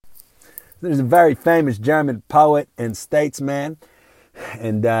There's a very famous German poet and statesman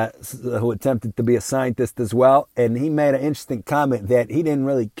and who attempted to be a scientist as well. And he made an interesting comment that he didn't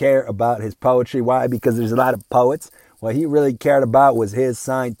really care about his poetry. Why? Because there's a lot of poets. What he really cared about was his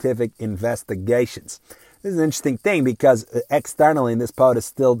scientific investigations. This is an interesting thing because externally, this poet is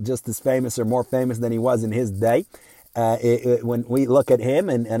still just as famous or more famous than he was in his day. When we look at him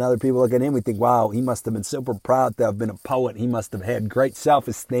and other people look at him, we think, wow, he must have been super proud to have been a poet. He must have had great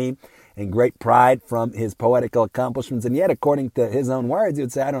self-esteem and great pride from his poetical accomplishments. And yet, according to his own words, he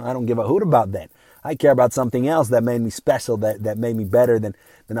would say, I don't give a hoot about that. I care about something else that made me special, that made me better than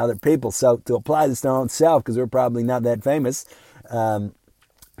other people. So to apply this to our own self, because we're probably not that famous,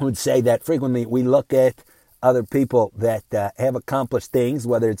 would say that frequently we look at other people that have accomplished things,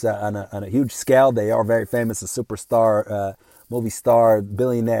 whether it's on a huge scale, they are very famous, a superstar, movie star,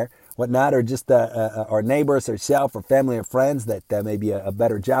 billionaire, whatnot, or just our neighbors, ourselves, or family or friends that maybe a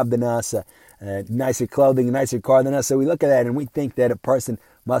better job than us, nicer clothing, a nicer car than us. So we look at that and we think that a person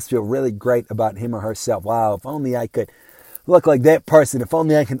must feel really great about him or herself. Wow, if only I could look like that person. If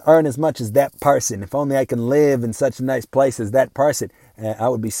only I can earn as much as that person. If only I can live in such a nice place as that person. I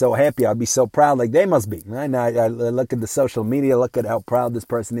would be so happy. I'd be so proud like they must be. Right now, I look at the social media, look at how proud this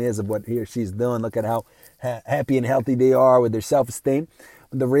person is of what he or she's doing. Look at how happy and healthy they are with their self-esteem.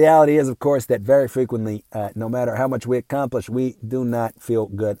 But the reality is, of course, that very frequently, no matter how much we accomplish, we do not feel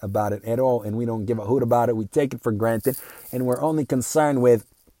good about it at all. And we don't give a hoot about it. We take it for granted. And we're only concerned with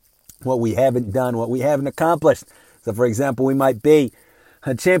what we haven't done, what we haven't accomplished. So, for example, we might be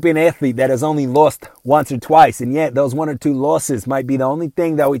a champion athlete that has only lost once or twice, and yet those one or two losses might be the only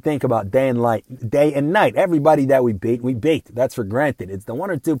thing that we think about day and night. Everybody that we beat. That's for granted. It's the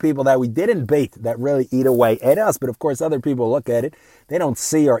one or two people that we didn't beat that really eat away at us. But of course, other people look at it. They don't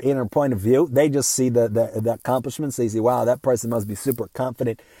see our inner point of view. They just see the accomplishments. They say, wow, that person must be super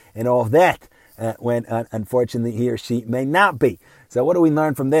confident and all of that. When unfortunately he or she may not be. So what do we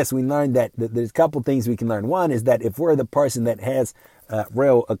learn from this? We learn that there's a couple things we can learn. One is that if we're the person that has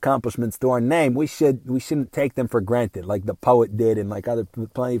real accomplishments to our name, we shouldn't take them for granted like the poet did and like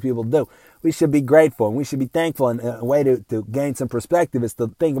plenty of people do. We should be grateful and we should be thankful. And a way to gain some perspective is to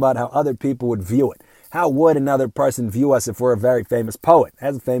think about how other people would view it. How would another person view us if we're a very famous poet?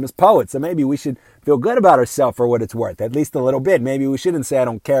 As a famous poet. So maybe we should feel good about ourselves for what it's worth, at least a little bit. Maybe we shouldn't say, I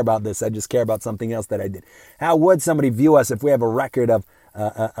don't care about this. I just care about something else that I did. How would somebody view us if we have a record of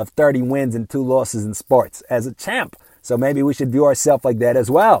 30 wins and 2 losses in sports as a champ? So maybe we should view ourselves like that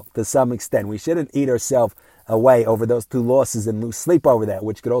as well, to some extent. We shouldn't eat ourselves away over those 2 losses and lose sleep over that,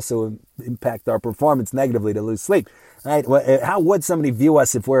 which could also impact our performance negatively to lose sleep. Right? Well, how would somebody view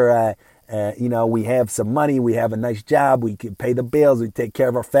us if we're we have some money, we have a nice job, we can pay the bills, we take care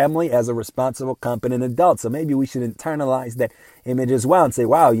of our family as a responsible, competent adult. So maybe we should internalize that image as well and say,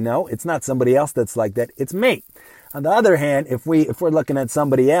 wow, it's not somebody else that's like that, it's me. On the other hand, if we're looking at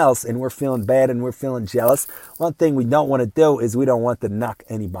somebody else and we're feeling bad and we're feeling jealous, one thing we don't want to do is we don't want to knock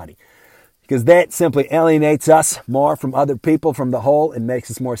anybody. Because that simply alienates us more from other people, from the whole, and makes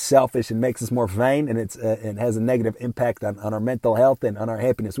us more selfish and makes us more vain, and it has a negative impact on our mental health and on our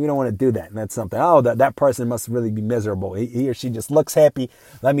happiness. We don't want to do that, and that's something, that person must really be miserable. He or she just looks happy.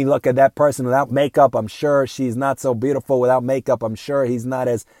 Let me look at that person without makeup. I'm sure she's not so beautiful without makeup. I'm sure he's not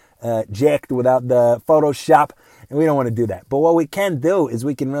as jacked without the Photoshop. And we don't want to do that. But what we can do is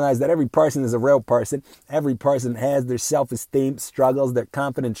we can realize that every person is a real person. Every person has their self-esteem struggles, their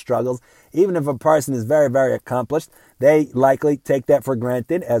confidence struggles. Even if a person is very, very accomplished, they likely take that for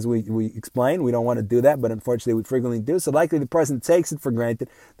granted. As we explained, we don't want to do that, but unfortunately we frequently do. So likely the person takes it for granted.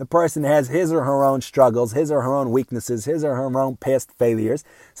 The person has his or her own struggles, his or her own weaknesses, his or her own past failures.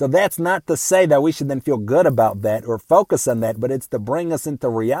 So that's not to say that we should then feel good about that or focus on that, but it's to bring us into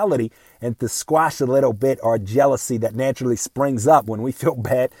reality and to squash a little bit our jealousy that naturally springs up when we feel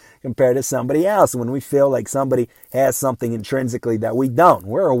bad compared to somebody else. When we feel like somebody has something intrinsically that we don't.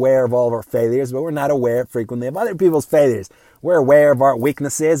 We're aware of all of our failures, but we're not aware frequently of other people's failures. We're aware of our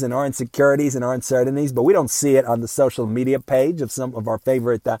weaknesses and our insecurities and our uncertainties, but we don't see it on the social media page of some of our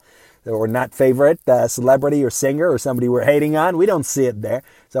favorite or not favorite celebrity or singer or somebody we're hating on. We don't see it there.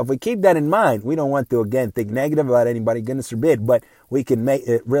 So if we keep that in mind, we don't want to, again, think negative about anybody, goodness forbid, but we can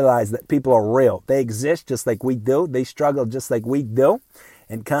realize that people are real. They exist just like we do. They struggle just like we do.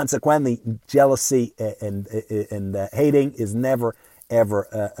 And consequently, jealousy and hating is never, ever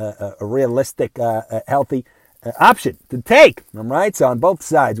a realistic, healthy option to take. All right. So on both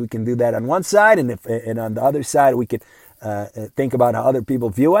sides, we can do that on one side, and on the other side, we can think about how other people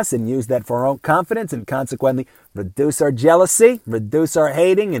view us and use that for our own confidence, and consequently reduce our jealousy, reduce our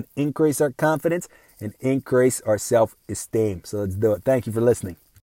hating, and increase our confidence and increase our self-esteem. So let's do it. Thank you for listening.